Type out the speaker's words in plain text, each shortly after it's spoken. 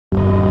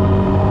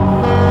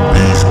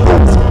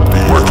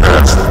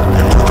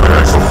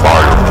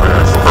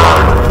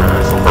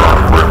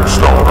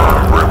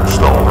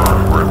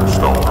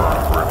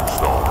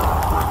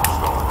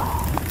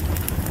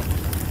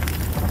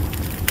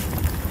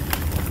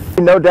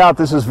No doubt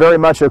this is very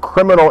much a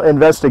criminal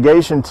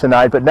investigation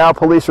tonight, but now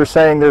police are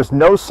saying there's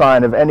no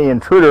sign of any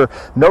intruder,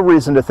 no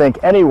reason to think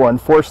anyone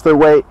forced their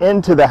way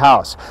into the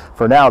house.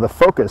 For now, the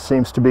focus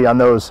seems to be on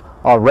those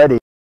already.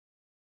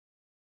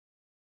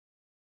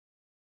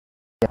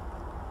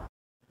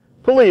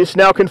 Police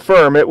now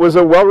confirm it was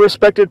a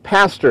well-respected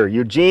pastor,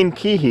 Eugene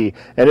Keehee,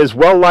 and his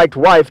well-liked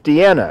wife,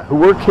 Deanna, who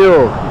were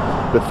killed.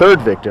 The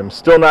third victim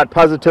still not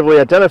positively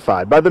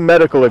identified by the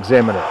medical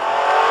examiner.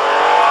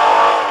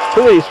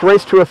 Police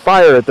raced to a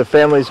fire at the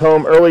family's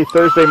home early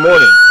Thursday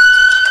morning.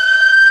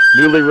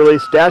 Newly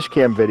released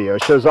dashcam video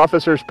shows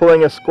officers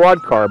pulling a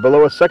squad car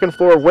below a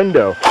second-floor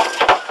window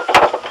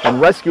and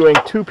rescuing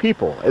 2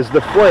 people as the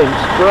flames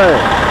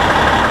spread.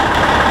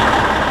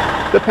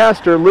 The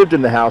pastor lived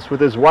in the house with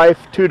his wife,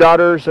 2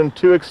 daughters, and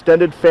 2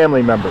 extended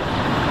family members.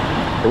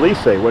 Police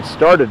say what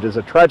started as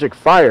a tragic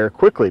fire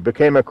quickly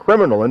became a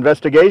criminal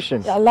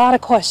investigation. A lot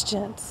of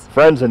questions.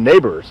 Friends and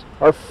neighbors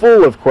are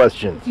full of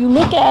questions. If you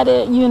look at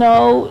it, you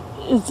know,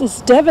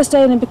 it's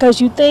devastating because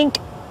you think,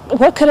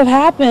 what could have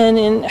happened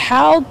and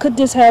how could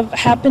this have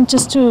happened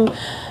just to,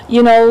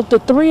 you know, the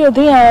 3 of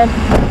them?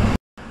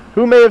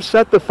 Who may have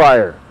set the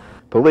fire?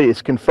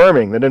 Police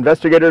confirming that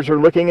investigators are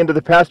looking into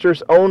the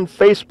pastor's own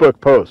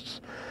Facebook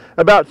posts.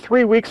 About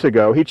 3 weeks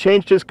ago, he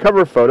changed his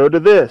cover photo to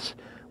this: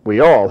 "We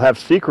all have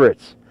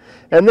secrets."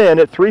 And then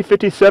at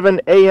 3:57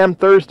 a.m.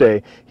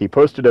 Thursday, he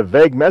posted a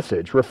vague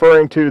message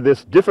referring to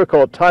this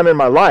difficult time in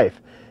my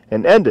life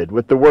and ended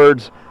with the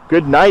words,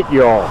 "Good night,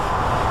 y'all."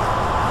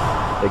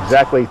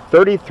 Exactly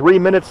 33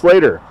 minutes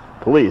later,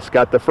 police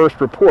got the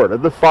first report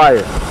of the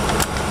fire.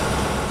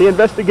 The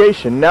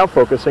investigation now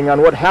focusing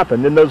on what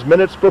happened in those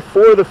minutes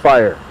before the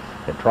fire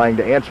and trying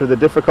to answer the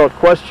difficult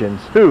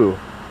questions: who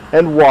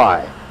and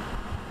why.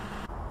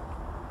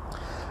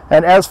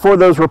 And as for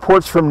those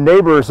reports from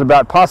neighbors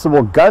about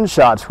possible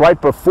gunshots right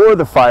before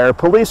the fire,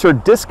 police are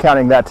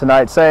discounting that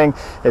tonight, saying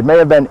it may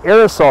have been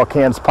aerosol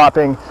cans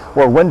popping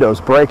or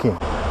windows breaking.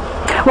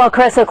 Well,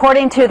 Chris,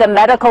 according to the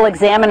medical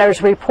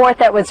examiner's report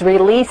that was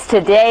released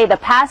today, the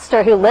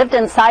pastor who lived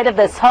inside of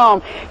this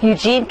home,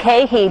 Eugene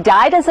Keehee,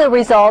 died as a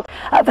result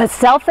of a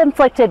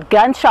self-inflicted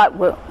gunshot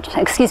wound.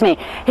 Excuse me.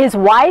 His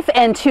wife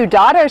and 2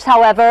 daughters,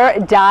 however,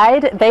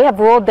 died. They have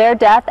ruled their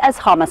death as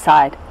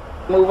homicide.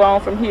 Move on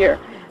from here.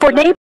 For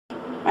neighbors,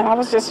 And I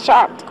was just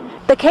shocked.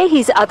 the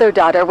Keehee's other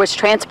daughter was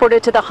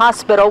transported to the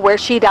hospital where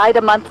she died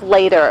a month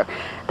later.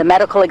 The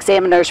medical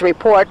examiner's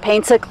report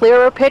paints a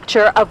clearer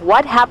picture of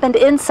what happened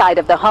inside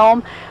of the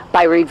home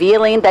by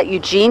revealing that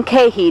Eugene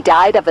Keehee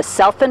died of a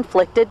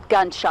self-inflicted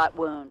gunshot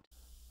wound.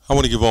 I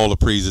want to give all the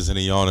praises and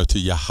the honor to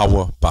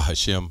Yahweh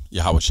Bahashem,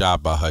 Yahweh Shah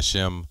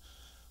Bahashem,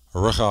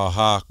 Recha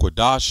Ha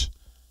Quadash,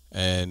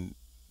 and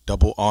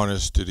double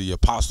honors to the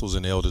apostles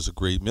and elders of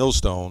Great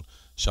Millstone.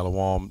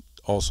 Shalom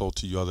also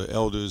to you other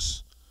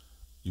elders,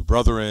 you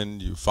brethren,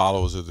 you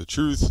followers of the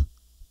truth,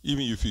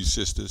 even you few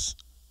sisters,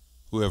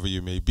 whoever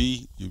you may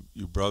be,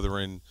 you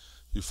brethren,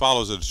 you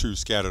followers of the truth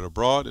scattered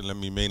abroad. And let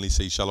me mainly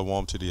say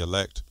shalom to the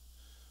elect.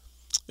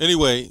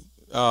 Anyway,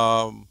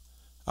 I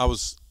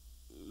was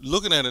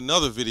looking at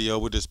another video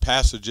where this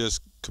pastor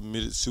just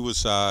committed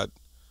suicide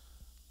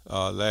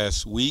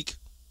last week,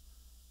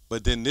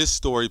 but then this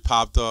story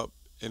popped up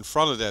in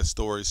front of that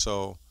story.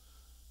 So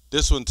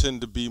this one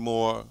tended to be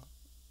more,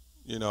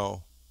 you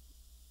know,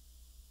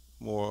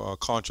 more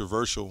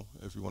controversial,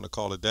 if you want to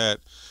call it that.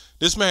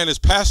 This man is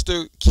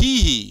Pastor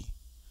Keehee,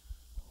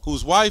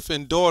 whose wife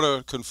and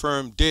daughter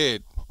confirmed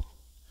dead,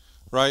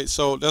 right?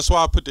 So that's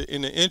why I put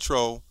in the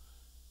intro,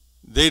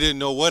 they didn't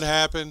know what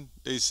happened.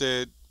 They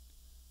said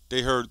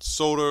they heard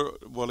soda,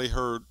 well, they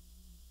heard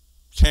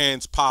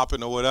cans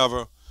popping or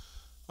whatever.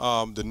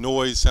 The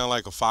noise sounded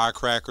like a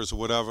firecrackers or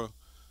whatever.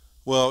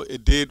 Well,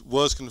 it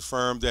was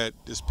confirmed that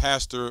this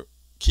Pastor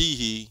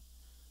Keehee,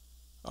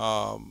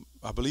 I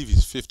believe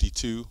he's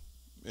 52,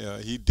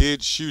 he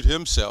did shoot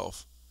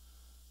himself.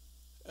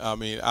 I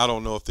mean, I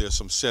don't know if there's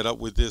some setup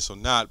with this or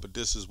not, but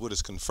this is what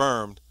is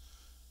confirmed.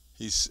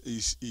 He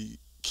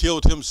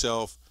killed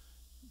himself,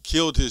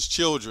 killed his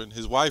children,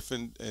 his wife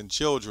and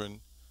children,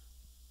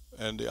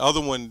 and the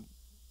other one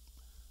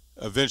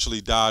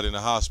eventually died in the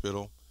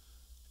hospital,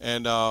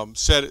 and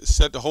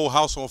set the whole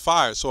house on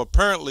fire. So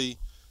apparently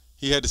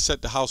he had to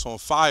set the house on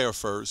fire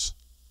first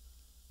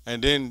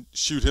and then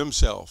shoot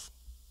himself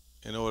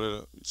in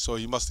order to, so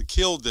he must have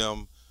killed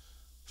them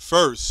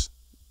first.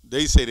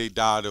 They say they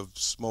died of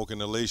smoke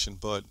inhalation,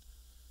 but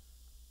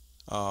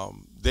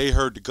they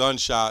heard the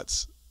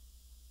gunshots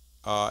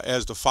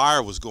as the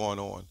fire was going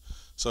on.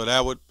 So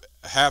that would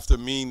have to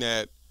mean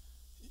that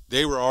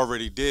they were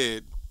already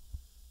dead,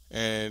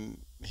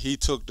 and he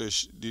took the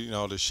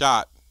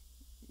shot,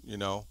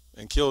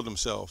 and killed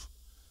himself.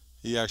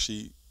 He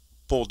actually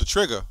pulled the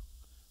trigger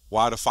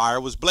while the fire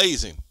was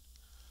blazing.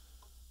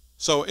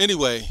 So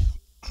anyway,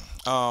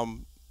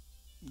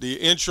 the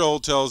intro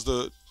tells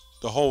the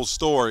whole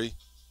story,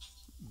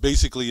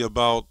 basically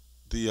about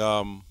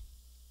the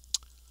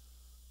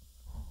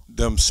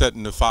them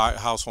setting the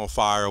house on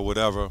fire or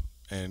whatever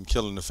and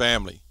killing the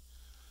family.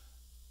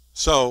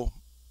 So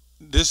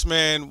this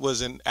man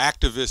was an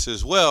activist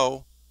as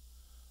well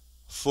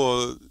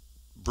for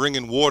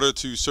bringing water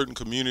to certain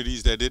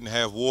communities that didn't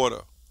have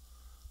water.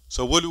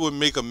 So what would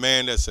make a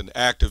man that's an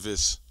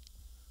activist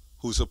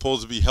who's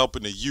supposed to be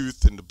helping the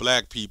youth and the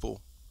black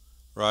people,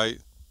 right,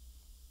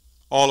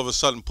 all of a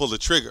sudden pull the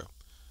trigger?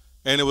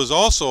 And it was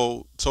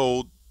also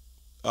told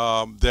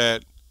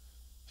that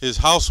his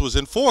house was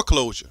in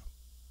foreclosure.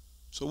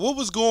 So what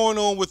was going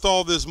on with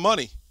all this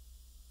money?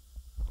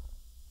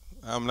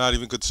 I'm not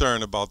even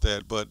concerned about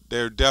that, but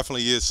there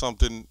definitely is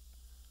something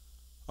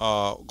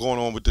going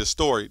on with this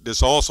story.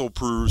 This also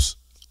proves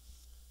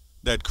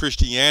that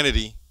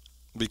Christianity,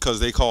 because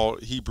they call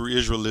Hebrew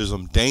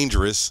Israelism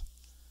dangerous,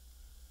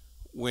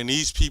 when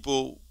these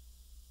people,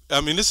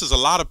 I mean, this is a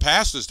lot of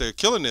pastors that are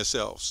killing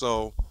themselves.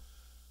 So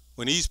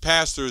when these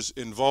pastors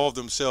involve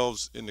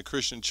themselves in the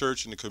Christian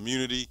church and the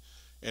community,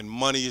 and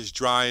money is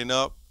drying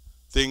up,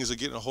 things are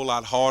getting a whole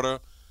lot harder,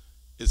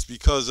 it's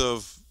because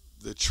of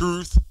the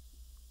truth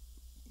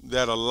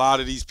that a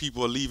lot of these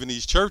people are leaving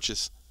these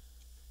churches.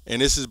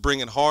 And this is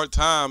bringing hard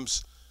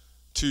times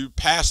to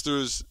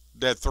pastors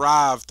that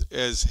thrived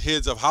as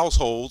heads of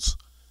households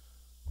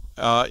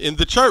in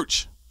the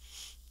church.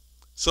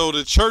 So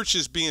the church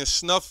is being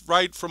snuffed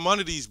right from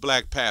under these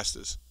black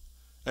pastors.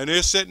 And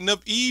they're setting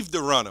up Eve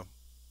to run them.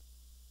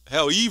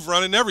 Hell, Eve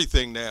running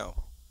everything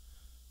now.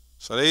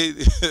 So they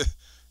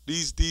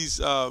these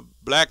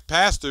black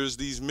pastors,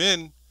 these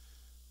men,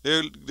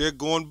 they're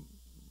going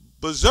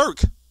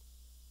berserk.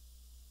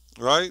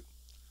 Right?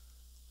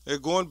 They're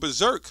going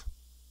berserk.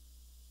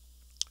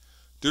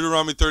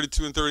 Deuteronomy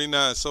 32 and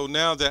 39. So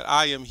now that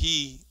I am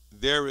he,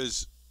 there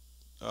is,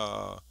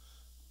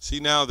 see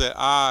now that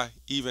I,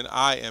 even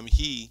I am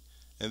he,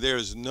 and there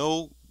is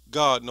no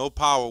God, no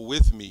power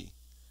with me.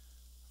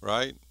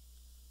 Right?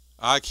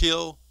 I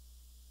kill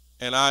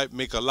and I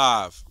make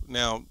alive.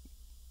 Now,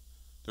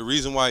 the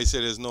reason why he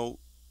said there's no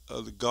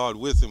other God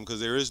with him,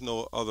 because there is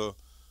no other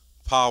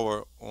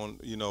power on,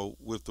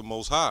 with the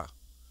Most High.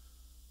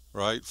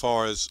 Right,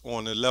 far as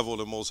on the level of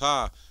the Most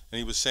High. And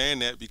he was saying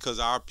that because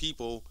our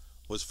people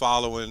was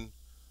following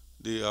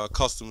the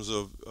customs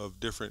of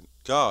different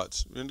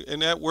gods.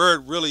 And that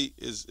word really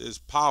is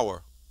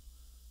power,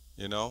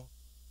 They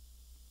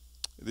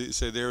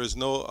say there is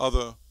no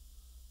other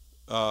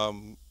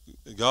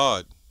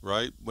God,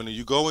 right? When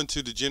you go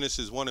into the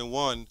Genesis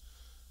 1:1,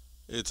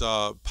 it's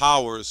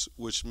powers,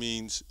 which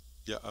means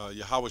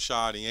Yahweh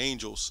Shai, the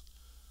angels.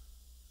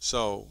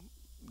 So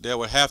there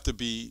would have to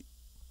be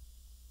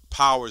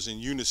powers in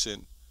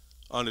unison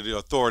under the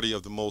authority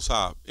of the Most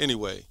High.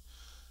 Anyway,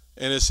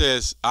 and it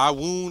says, I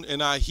wound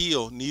and I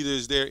heal, neither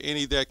is there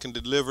any that can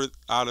deliver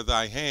out of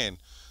thy hand.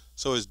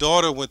 So his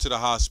daughter went to the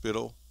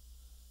hospital,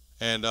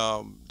 and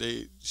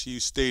she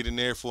stayed in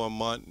there for a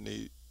month, and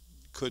they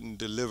couldn't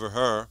deliver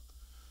her,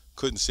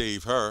 couldn't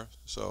save her.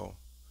 So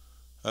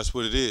that's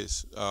what it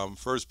is. 1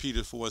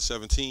 Peter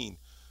 4:17,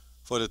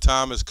 for the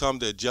time has come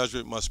that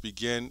judgment must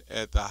begin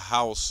at the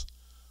house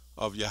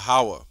of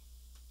Yahweh.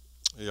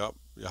 Yep.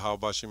 Yahweh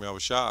Bashem Yahweh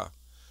Shai.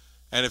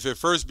 And if it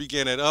first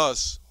began at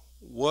us,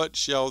 what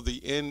shall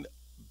the end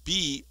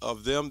be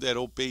of them that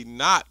obey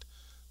not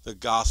the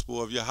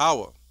gospel of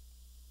Yahweh?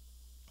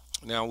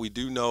 Now we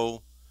do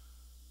know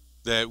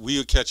that we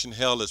are catching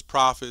hell as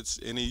prophets.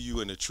 Any of you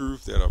in the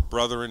truth that are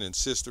brothering and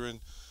sistering,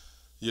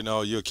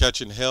 you're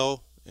catching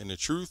hell in the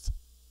truth.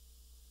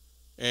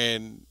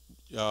 And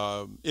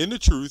in the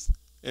truth,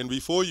 and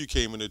before you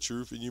came in the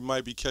truth, and you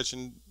might be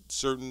catching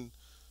certain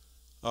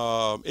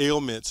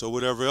ailments or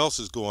whatever else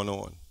is going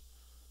on.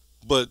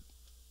 But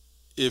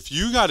if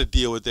you got to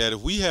deal with that,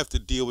 if we have to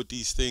deal with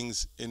these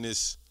things in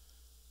this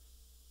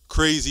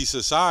crazy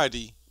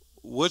society,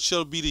 what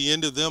shall be the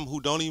end of them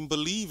who don't even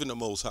believe in the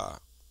Most High?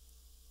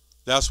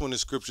 That's when the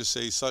scriptures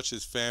say, such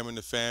as famine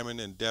to famine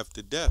and death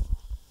to death,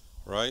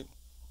 right?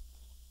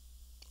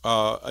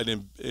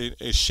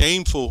 A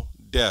shameful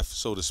death,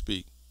 so to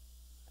speak.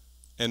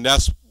 And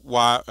that's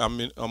why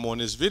I'm on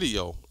this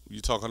video.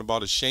 You're talking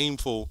about a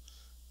shameful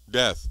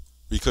death,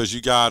 because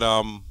you got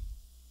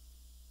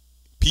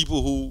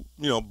people who,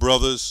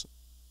 brothers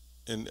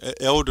and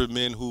elder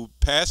men who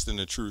passed in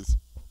the truth,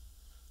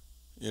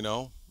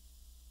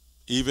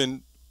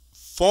 even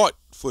fought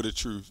for the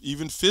truth,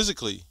 even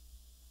physically,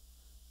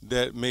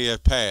 that may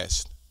have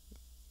passed,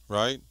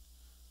 right?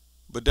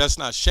 But that's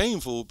not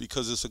shameful,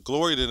 because it's a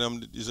glory to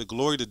them. It's a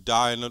glory to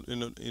die in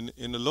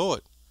the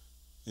Lord,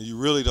 and you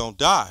really don't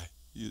die.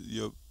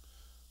 Your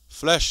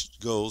flesh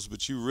goes,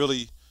 but you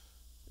really,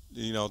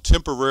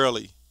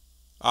 temporarily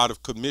out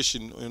of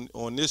commission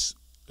on this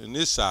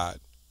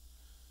side,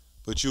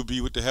 but you'll be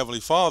with the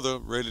Heavenly Father,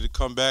 ready to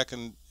come back,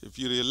 and if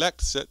you're the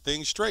elect, set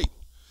things straight.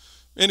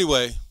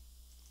 Anyway,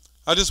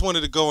 I just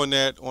wanted to go on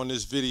that on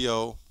this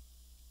video.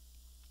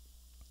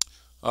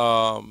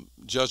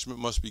 Judgment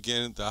must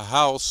begin at the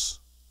house.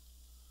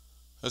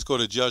 Let's go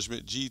to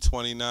Judgment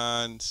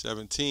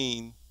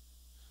G29:17.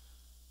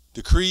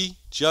 Decree,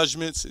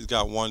 judgments. It's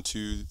got 1,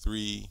 2,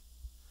 3.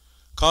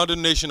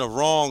 Condemnation of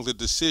wrong, the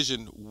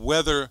decision,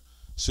 whether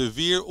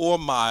severe or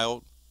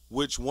mild,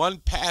 which one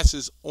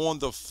passes on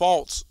the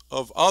faults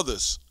of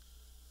others.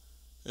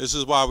 This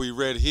is why we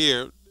read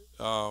here,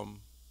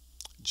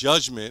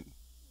 judgment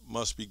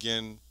must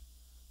begin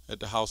at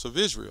the house of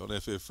Israel. And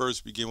if it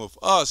first begin with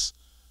us,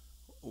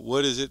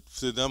 what is it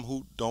to them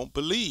who don't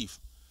believe?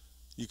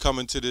 You come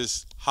into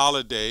this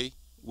holiday,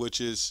 which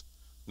is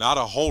not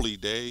a holy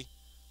day.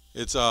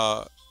 It's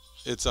a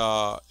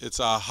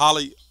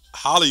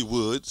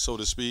Hollywood, so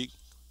to speak.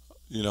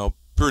 You know,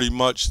 pretty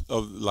much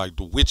of like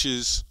the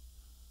witches,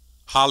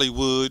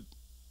 Hollywood,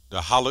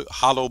 the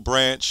hollow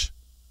branch.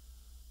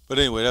 But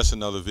anyway, that's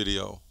another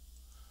video.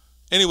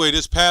 Anyway,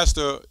 this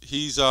pastor,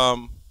 he's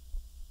tried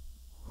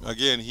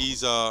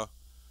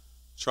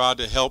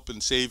to help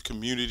and save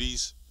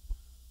communities,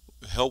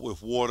 help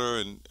with water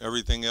and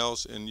everything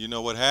else. And you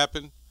know what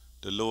happened?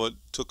 The Lord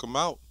took him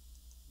out,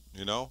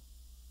 you know,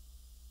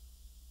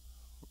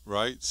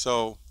 right?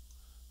 So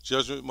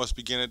judgment must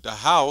begin at the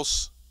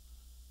house,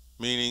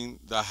 meaning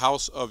the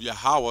house of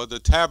Yahweh, the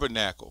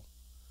tabernacle,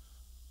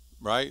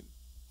 right?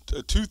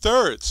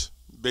 2/3,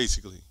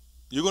 basically.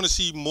 You're going to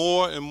see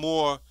more and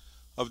more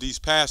of these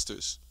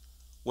pastors,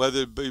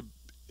 whether it be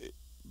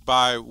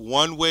by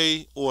one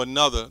way or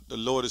another. The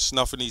Lord is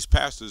snuffing these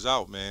pastors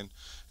out, man.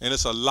 And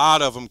it's a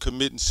lot of them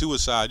committing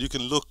suicide. You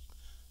can look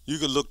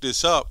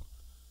this up.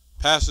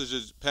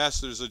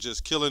 Pastors are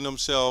just killing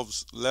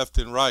themselves left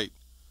and right.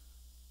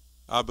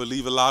 I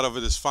believe a lot of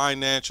it is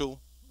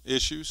financial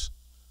issues,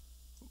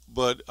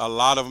 but a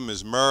lot of them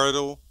is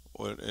marital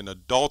or in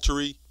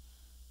adultery,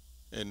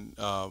 and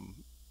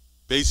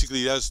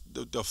basically that's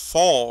the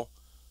fall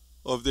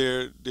of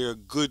their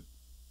good,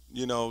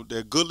 you know,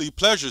 their goodly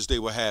pleasures they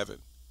were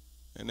having,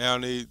 and now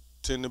they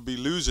tend to be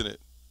losing it,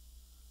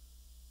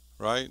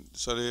 right?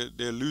 So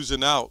they're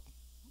losing out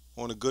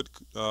on the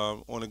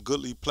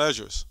goodly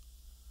pleasures,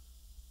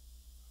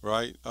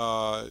 right?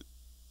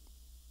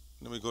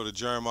 Let me go to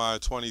Jeremiah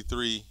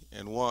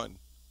 23:1.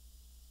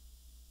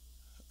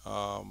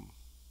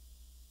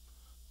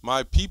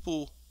 My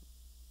people,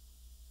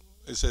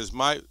 it says,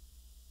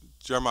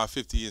 Jeremiah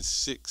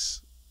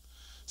 50:6.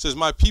 It says,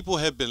 my people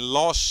have been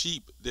lost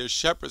sheep. Their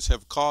shepherds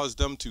have caused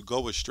them to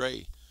go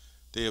astray.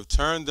 They have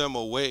turned them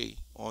away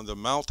on the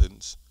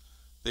mountains.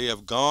 They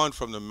have gone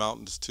from the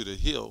mountains to the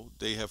hill.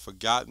 They have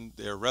forgotten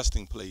their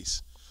resting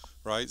place,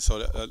 right?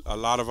 So a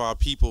lot of our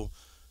people,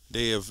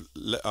 they're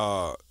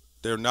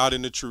not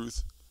in the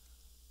truth.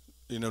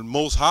 You know,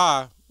 Most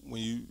High,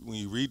 when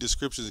you read the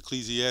scriptures,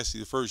 Ecclesiastes,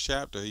 the 1st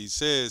chapter, he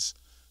says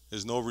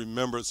there's no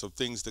remembrance of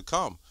things to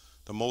come.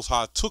 The Most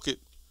High took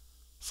it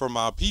from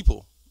our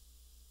people.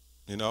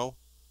 You know,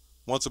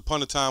 once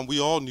upon a time, we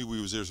all knew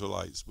we was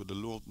Israelites, but the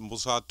Lord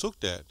Most High took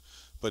that.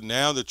 But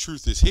now the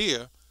truth is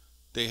here.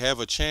 They have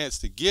a chance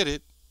to get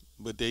it,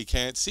 but they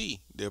can't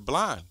see. They're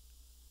blind.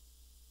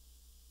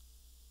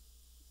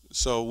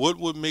 So what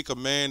would make a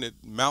man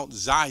at Mount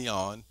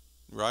Zion,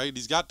 right?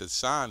 He's got the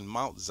sign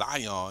Mount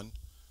Zion,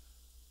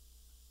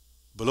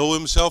 blow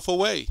himself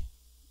away,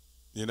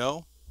 you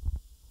know?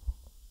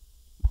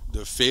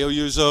 The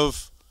failures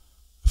of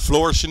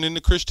flourishing in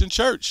the Christian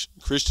church.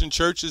 Christian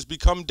church has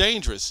become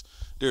dangerous.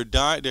 They're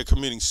dying, they're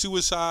committing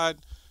suicide,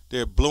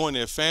 they're blowing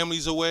their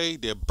families away,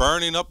 they're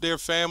burning up their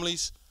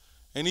families.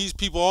 And these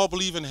people all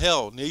believe in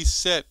hell. And he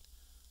set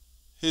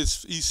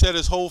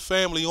his whole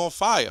family on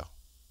fire.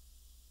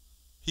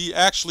 He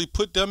actually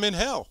put them in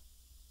hell.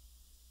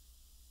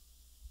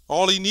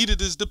 All he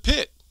needed is the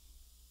pit,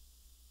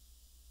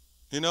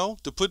 you know,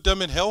 to put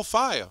them in hell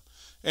fire.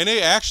 And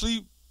they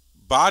actually,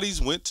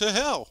 bodies went to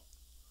hell.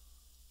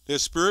 Their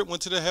spirit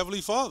went to the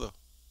Heavenly Father.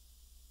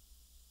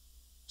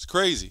 It's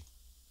crazy.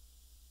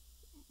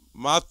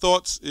 My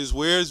thoughts is,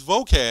 where's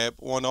vocab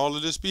on all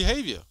of this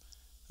behavior?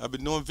 I've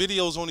been doing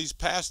videos on these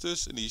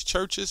pastors and these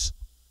churches.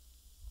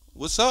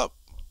 What's up?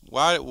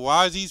 Why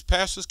are these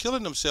pastors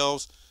killing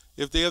themselves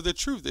if they have the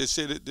truth? They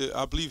said that,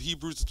 I believe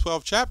Hebrews the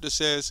 12th chapter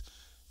says,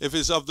 if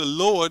it's of the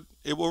Lord,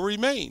 it will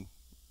remain.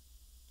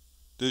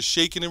 The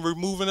shaking and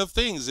removing of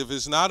things. If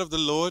it's not of the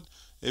Lord,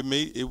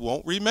 it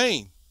won't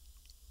remain.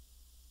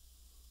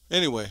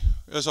 Anyway,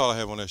 that's all I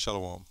have on that.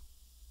 Shalom.